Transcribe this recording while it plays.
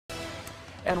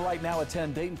And right now at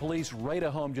 10, Dayton police raid a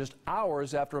home just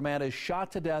hours after a man is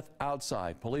shot to death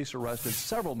outside. Police arrested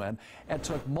several men and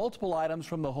took multiple items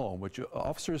from the home, which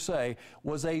officers say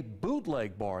was a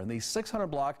bootleg bar in the 600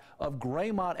 block of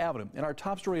Gramont Avenue. In our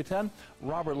top story at 10,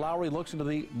 Robert Lowry looks into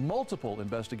the multiple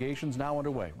investigations now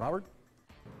underway. Robert?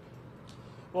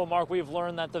 Well, Mark, we've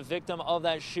learned that the victim of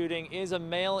that shooting is a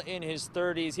male in his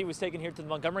 30s. He was taken here to the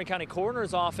Montgomery County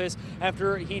Coroner's Office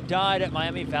after he died at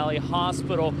Miami Valley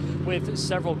Hospital with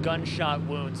several gunshot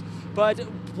wounds. But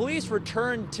police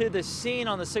returned to the scene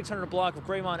on the 600 block of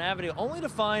Gramont Avenue only to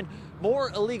find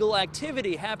more illegal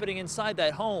activity happening inside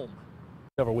that home.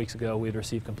 Several weeks ago, we had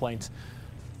received complaints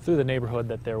through the neighborhood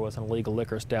that there was an illegal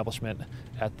liquor establishment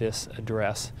at this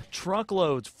address.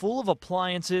 Truckloads full of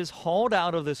appliances hauled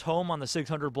out of this home on the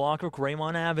 600 block of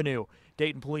Gramont Avenue.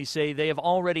 Dayton police say they have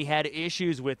already had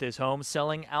issues with this home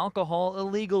selling alcohol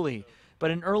illegally,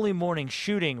 but an early morning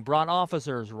shooting brought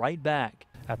officers right back.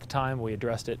 At the time, we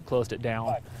addressed it, closed it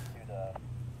down.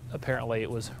 Apparently, it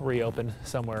was reopened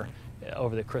somewhere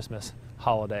over the Christmas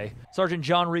holiday. Sergeant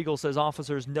John Regal says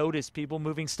officers noticed people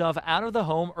moving stuff out of the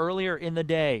home earlier in the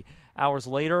day. Hours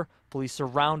later, police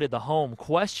surrounded the home,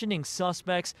 questioning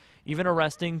suspects, even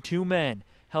arresting 2 men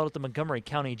held at the Montgomery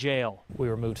County Jail. We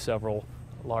removed several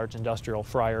large industrial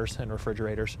fryers and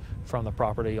refrigerators from the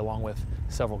property, along with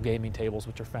several gaming tables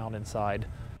which are found inside.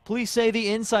 Police say the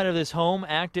inside of this home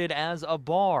acted as a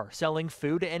bar, selling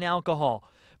food and alcohol.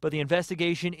 But the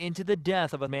investigation into the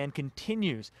death of a man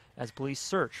continues as police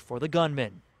search for the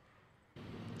gunman.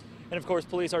 And of course,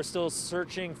 police are still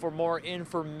searching for more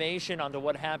information onto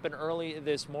what happened early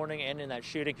this morning and in that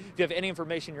shooting. If you have any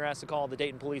information, you're asked to call the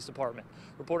Dayton Police Department.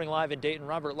 Reporting live in Dayton,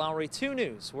 Robert Lowry, 2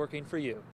 News, working for you.